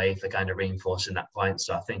roundabout way for kind of reinforcing that point.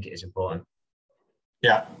 So I think it is important.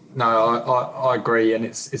 Yeah, no, I agree, and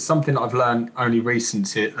it's something that I've learned only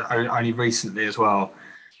recently as well.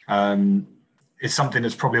 It's something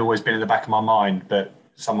that's probably always been in the back of my mind, but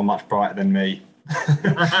someone much brighter than me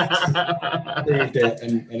believed it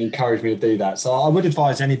and encouraged me to do that. So I would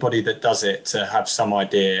advise anybody that does it to have some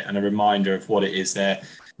idea and a reminder of what it is they're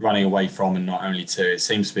running away from and not only to. It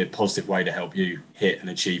seems to be a positive way to help you hit and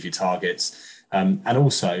achieve your targets. And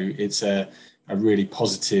also it's a really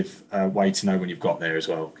positive way to know when you've got there as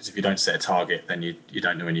well. Because if you don't set a target, then you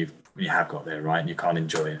don't know when you have got there, right? And you can't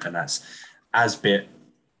enjoy it. And that's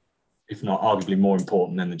if not arguably more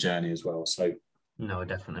important than the journey as well. So no,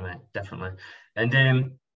 definitely, mate, definitely.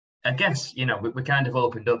 And I guess, we kind of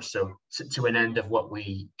opened up to an end of what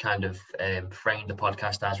we kind of framed the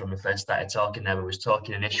podcast as when we first started talking there. We was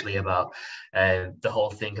talking initially about the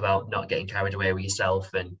whole thing about not getting carried away with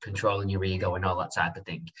yourself and controlling your ego and all that type of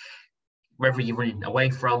thing. Whether you're running away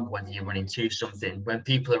from, whether you're running to something, when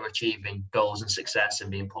people are achieving goals and success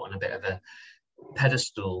and being put on a bit of a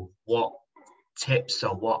pedestal, what tips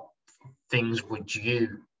or what things would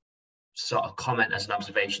you sort of comment as an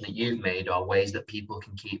observation that you've made, or ways that people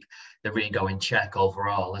can keep their ego in check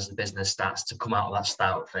overall as the business starts to come out of that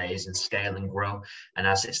startup phase and scale and grow, and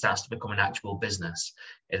as it starts to become an actual business?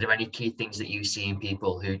 Are there any key things that you see in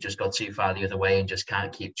people who just go too far the other way and just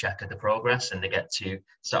can't keep check of the progress and they get too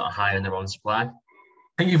sort of high on their own supply? I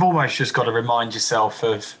think you've almost just got to remind yourself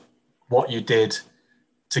of what you did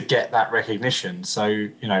to get that recognition. So,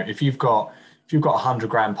 if you've got a 100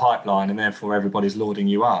 grand pipeline and therefore everybody's lauding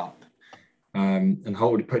you up, and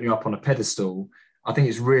putting you up on a pedestal, I think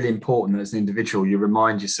it's really important that as an individual you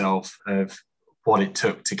remind yourself of what it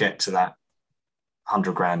took to get to that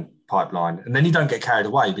 100 grand pipeline, and then you don't get carried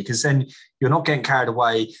away, because then you're not getting carried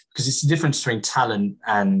away, because it's the difference between talent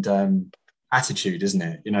and attitude, isn't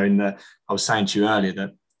it? I was saying to you earlier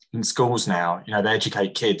that in schools now, they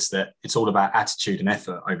educate kids that it's all about attitude and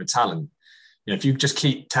effort over talent. If you just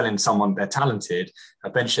keep telling someone they're talented,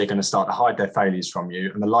 eventually they're going to start to hide their failures from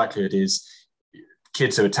you, and the likelihood is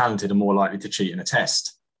kids who are talented are more likely to cheat in a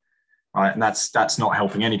test, right? And that's not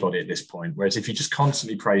helping anybody at this point. Whereas if you just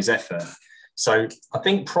constantly praise effort. So I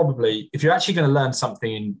think probably if you're actually going to learn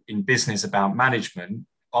something in business about management,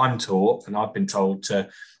 I'm taught and I've been told to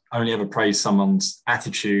only ever praise someone's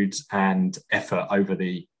attitudes and effort over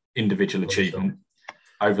the individual achievement,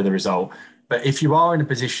 over the result. But if you are in a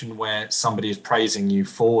position where somebody is praising you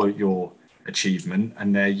for your achievement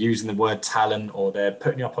and they're using the word talent or they're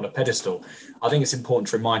putting you up on a pedestal, I think it's important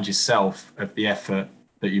to remind yourself of the effort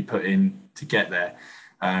that you put in to get there.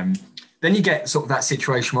 Then you get sort of that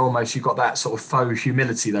situation where almost you've got that sort of faux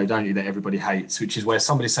humility though, don't you, that everybody hates, which is where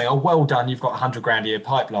somebody's saying, oh, well done, you've got 100 grand a year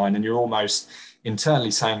pipeline, and you're almost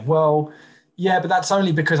internally saying, well, yeah, but that's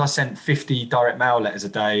only because I sent 50 direct mail letters a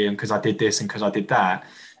day and because I did this and because I did that.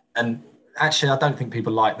 And actually, I don't think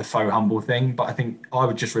people like the faux humble thing, but I think I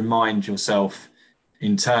would just remind yourself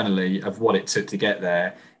internally of what it took to get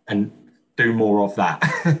there and do more of that.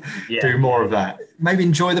 Do more of that. Maybe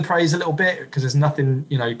enjoy the praise a little bit, because there's nothing,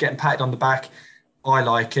 getting patted on the back. I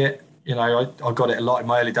like it. You know, I got it a lot in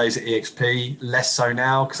my early days at EXP, less so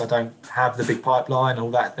now because I don't have the big pipeline and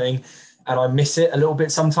all that thing. And I miss it a little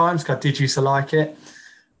bit sometimes because I did used to like it.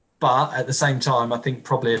 But at the same time, I think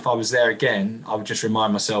probably if I was there again, I would just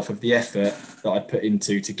remind myself of the effort that I put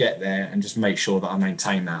into to get there and just make sure that I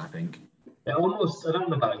maintain that, I think. It almost, I don't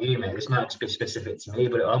know about you, mate, it's not specific to me,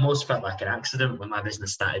 but it almost felt like an accident when my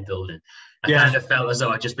business started building. I kind of felt as though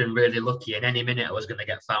I'd just been really lucky, and any minute I was going to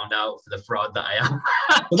get found out for the fraud that I am.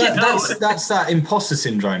 Well, that's that imposter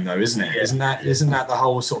syndrome, though, isn't it? Yeah. Isn't that the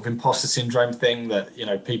whole sort of imposter syndrome thing that, you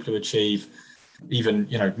know, people who achieve even,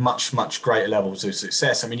 you know, much greater levels of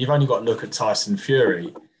success? I mean, you've only got to look at Tyson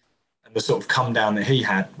Fury and the sort of come down that he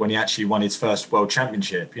had when he actually won his first world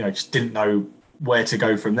championship. You know, just didn't know where to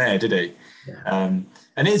go from there, did he? Yeah.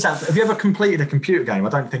 And have you ever completed a computer game? I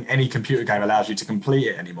don't think any computer game allows you to complete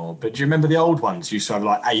it anymore. But do you remember the old ones? You used to have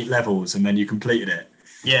like 8 levels and then you completed it.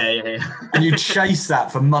 Yeah. And you'd chase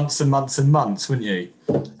that for months and months and months, wouldn't you?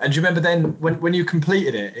 And do you remember then when you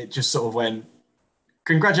completed it, it just sort of went,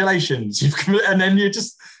 congratulations, and then you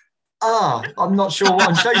just, I'm not sure what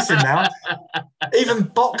I'm chasing now. Even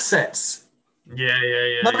box sets. Yeah.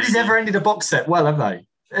 Nobody's ever ended a box set well, have they?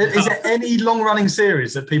 Is there any long-running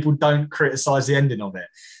series that people don't criticise the ending of it?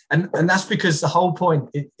 And that's because the whole point,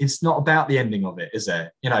 it's not about the ending of it, is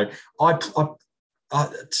there? You know, I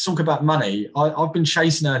talk about money. I've been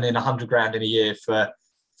chasing earning 100 grand in a year for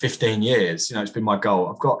 15 years. You know, it's been my goal.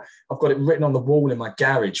 I've got it written on the wall in my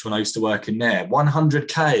garage when I used to work in there,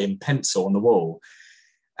 100K in pencil on the wall.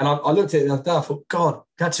 And I looked at it the other day, I thought, God,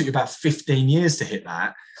 that took you about 15 years to hit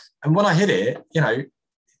that. And when I hit it, you know, it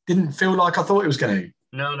didn't feel like I thought it was going to.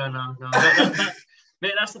 No.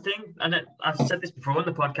 Mate, that's the thing. And I've said this before on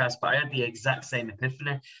the podcast, but I had the exact same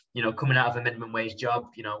epiphany, you know, coming out of a minimum wage job,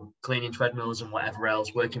 you know, cleaning treadmills and whatever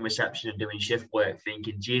else, working reception and doing shift work,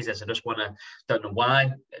 thinking, Jesus, I just want to, don't know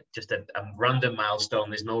why, just a random milestone.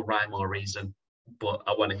 There's no rhyme or reason, but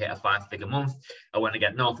I want to hit a 5-figure month. I want to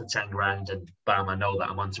get north of 10 grand and bam, I know that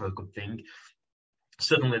I'm onto a good thing.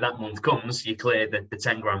 Suddenly that month comes, you clear the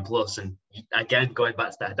 10 grand plus, and again, going back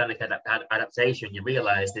to that hedonic adaptation, you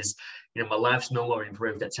realise there's, you know, my life's no more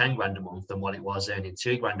improved at 10 grand a month than what it was earning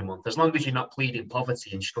 2 grand a month. As long as you're not pleading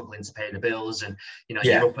poverty and struggling to pay the bills, and you know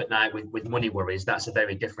you're up at night with money worries, that's a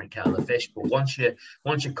very different kettle of fish. But once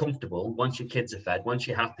you're comfortable, once your kids are fed, once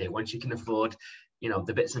you're happy, once you can afford, you know,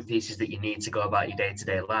 the bits and pieces that you need to go about your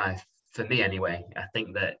day-to-day life, for me anyway, I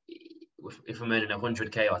think that if I'm earning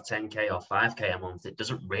 100K or 10K or 5K a month, it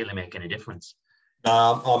doesn't really make any difference.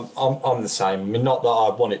 I'm the same. I mean, not that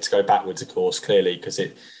I want it to go backwards, of course, clearly, because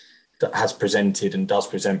it has presented and does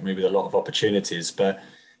present me with a lot of opportunities. But,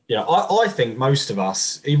 you know, I think most of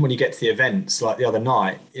us, even when you get to the events, like the other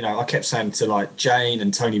night, you know, I kept saying to like Jane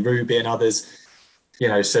and Tony Ruby and others, you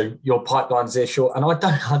know, so your pipeline's there short. And I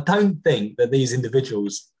don't think that these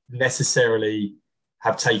individuals necessarily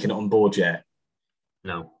have taken it on board yet.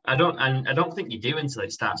 No, I don't, and I don't think you do until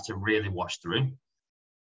it starts to really wash through.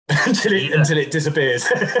 until it disappears.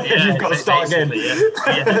 Yeah, you've got to start again.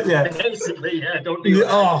 Yeah. Basically, don't do that.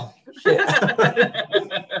 Oh, shit.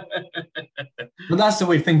 But that's the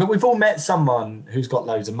weird thing. But we've all met someone who's got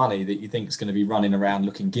loads of money that you think is going to be running around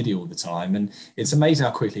looking giddy all the time. And it's amazing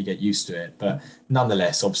how quickly you get used to it. But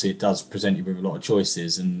nonetheless, obviously, it does present you with a lot of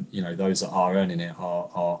choices. And, you know, those that are earning it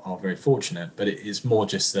are very fortunate. But it's more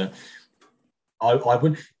just that I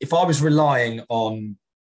would, if I was relying on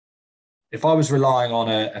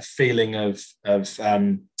a feeling of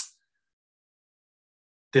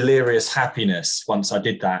delirious happiness once I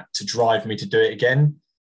did that to drive me to do it again,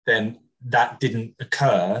 then that didn't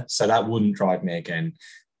occur, so that wouldn't drive me again.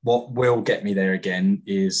 What will get me there again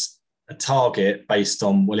is a target based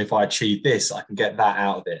on, well, if I achieve this, I can get that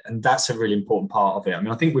out of it. And that's a really important part of it. I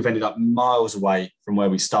mean, I think we've ended up miles away from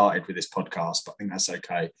where we started with this podcast, but I think that's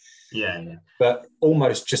okay. Yeah. But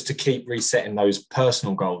almost just to keep resetting those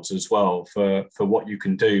personal goals as well for what you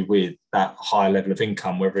can do with that higher level of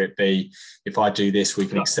income, whether it be, if I do this, we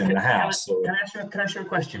can extend the house. Can I ask you a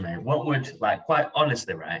question, mate? What would, like, quite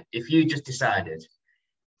honestly, right, if you just decided,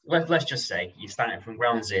 let's just say you're starting from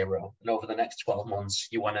ground zero, and over the next 12 months,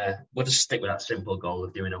 we'll just stick with that simple goal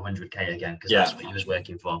of doing 100K again, because that's what you was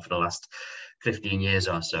working for the last 15 years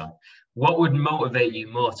or so. What would motivate you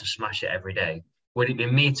more to smash it every day? Would it be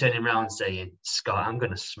me turning around saying, Scott, I'm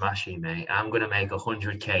going to smash you, mate. I'm going to make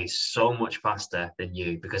 100K so much faster than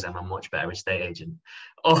you because I'm a much better estate agent?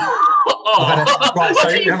 Right,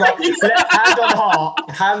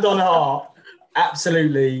 hand on heart.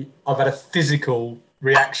 Absolutely. I've had a physical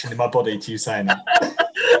reaction in my body to you saying that.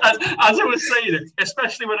 as I was saying it,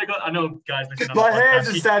 especially when I know guys listening on My the hairs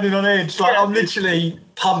podcast, are standing on edge. Like I'm literally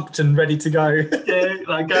pumped and ready to go. yeah,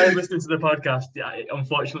 like guys listening to the podcast,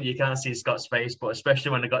 unfortunately you can't see Scott's face, but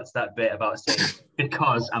especially when I got to that bit about saying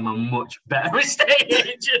because I'm a much better estate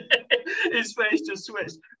agent, his face just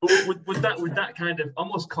switched. Would that kind of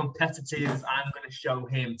almost competitive, I'm going to show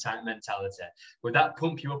him type mentality, would that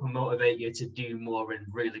pump you up and motivate you to do more and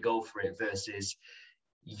really go for it versus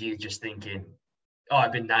you just thinking, oh,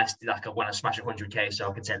 I've been nice, like I want to smash 100k so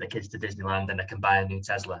I can take the kids to Disneyland and I can buy a new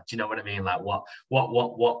Tesla. Do you know what I mean? Like what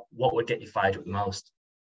would get you fired up the most?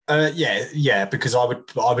 Yeah, because I would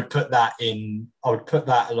put that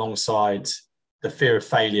alongside the fear of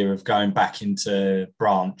failure of going back into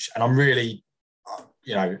branch. And I'm really,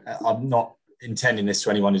 I'm not intending this to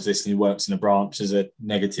anyone who's listening who works in a branch as a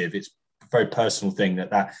negative. It's a very personal thing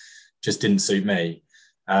that just didn't suit me.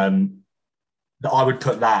 That I would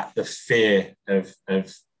put that the fear of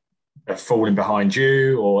falling behind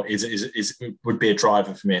you, or would be a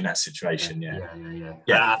driver for me in that situation.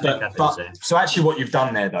 Yeah. But so actually, what you've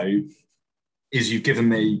done there though is you've given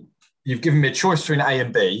me a choice between A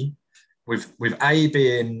and B, with A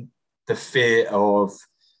being the fear of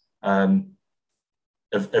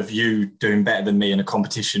you doing better than me in a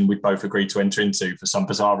competition we'd both agreed to enter into for some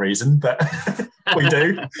bizarre reason, but we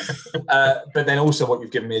do. But then also what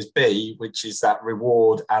you've given me is B, which is that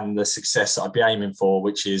reward and the success that I'd be aiming for,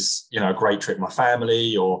 which is, a great trip with my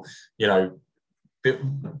family or,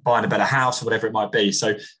 buying a better house or whatever it might be.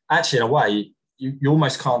 So actually, in a way, you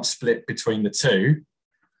almost can't split between the two.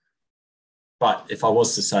 But if I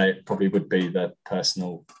was to say, it probably would be the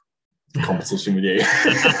personal competition with you.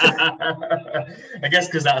 I guess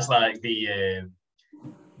because that's like the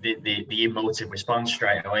emotive response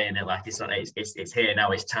straight away, and like it's here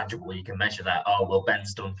now, it's tangible, you can measure that. Oh well,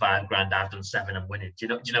 Ben's done $5,000, I've done 7, I'm winning.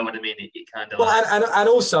 Do you know what I mean? It kind of and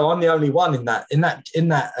also I'm the only one in that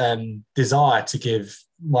desire to give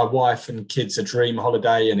my wife and kids a dream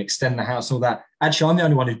holiday and extend the house, all that. Actually, I'm the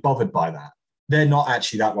only one who's bothered by that. They're not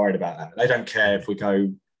actually that worried about that. They don't care if we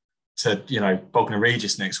go to Bognor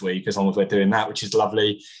Regis next week, as long as we're doing that, which is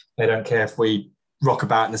lovely. They don't care if we rock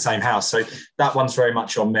about in the same house. So that one's very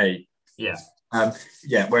much on me. Yeah.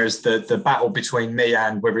 Whereas the battle between me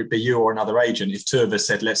and whether it be you or another agent, if two of us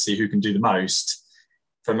said, let's see who can do the most,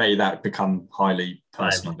 for me, that would become highly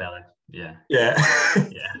personal. Yeah. Yeah.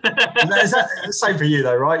 Is that the same for you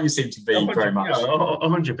though, right? You seem to be very much.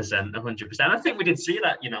 100%. I think we did see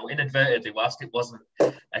that, inadvertently, whilst it wasn't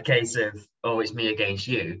a case of, oh, it's me against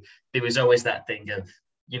you, there was always that thing of,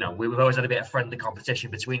 we've always had a bit of friendly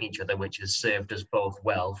competition between each other, which has served us both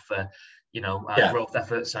well for, our growth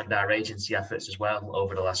efforts and our agency efforts as well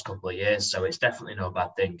over the last couple of years. So it's definitely no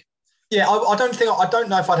bad thing. Yeah, I don't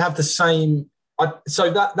know if I'd have the same.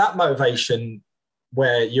 So that motivation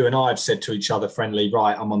where you and I have said to each other friendly,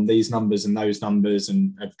 right, I'm on these numbers and those numbers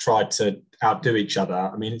and have tried to outdo each other.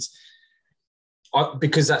 I mean,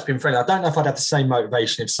 because that's been friendly. I don't know if I'd have the same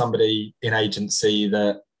motivation if somebody in agency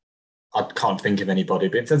that I can't think of anybody,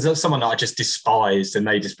 but if there's someone that I just despised and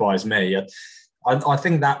they despise me, I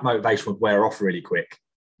think that motivation would wear off really quick.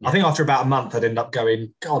 Yeah. I think after about a month, I'd end up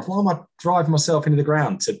going, God, why am I driving myself into the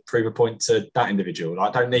ground to prove a point to that individual?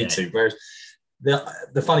 I don't need to. Whereas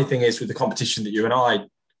the funny thing is with the competition that you and I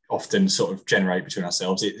often sort of generate between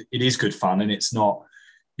ourselves, it is good fun, and it's not,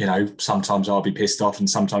 sometimes I'll be pissed off and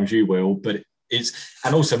sometimes you will, but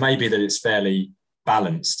and also maybe that it's fairly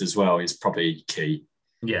balanced as well is probably key.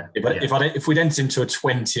 Yeah. If we'd entered into a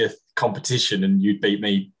 20th competition and you'd beat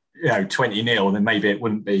me, 20-0, then maybe it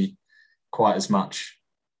wouldn't be quite as much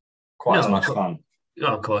fun. No,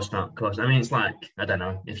 of course not. Of course. I mean, it's like, I don't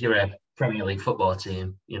know, if you're a Premier League football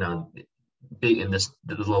team, beating the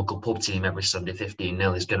local pub team every Sunday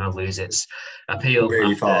 15-0 is going to lose its appeal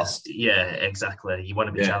really fast. Yeah, exactly. You want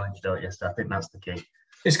to be challenged, don't you? So I think that's the key.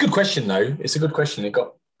 It's a good question, though. It's a good question. It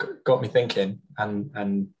got me thinking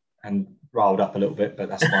and riled up a little bit, but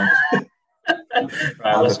that's fine.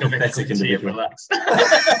 Right, let's go make a cup of tea and relax.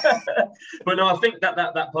 But no, I think that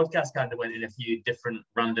podcast kind of went in a few different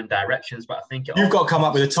random directions, but I think you've got to come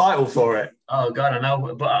up with a title for it. Oh God, I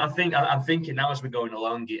know, but I'm thinking now as we're going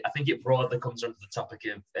along, I think it broadly comes under the topic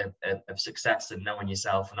of success and knowing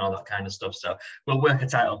yourself and all that kind of stuff. So we'll work a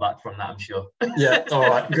title back from that, I'm sure. Yeah. All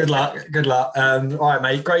right. Good luck. All right,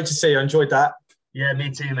 mate. Great to see you. I enjoyed that. Yeah, me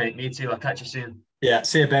too, mate. Me too. I'll catch you soon. Yeah.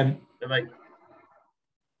 See you, Ben. Bye.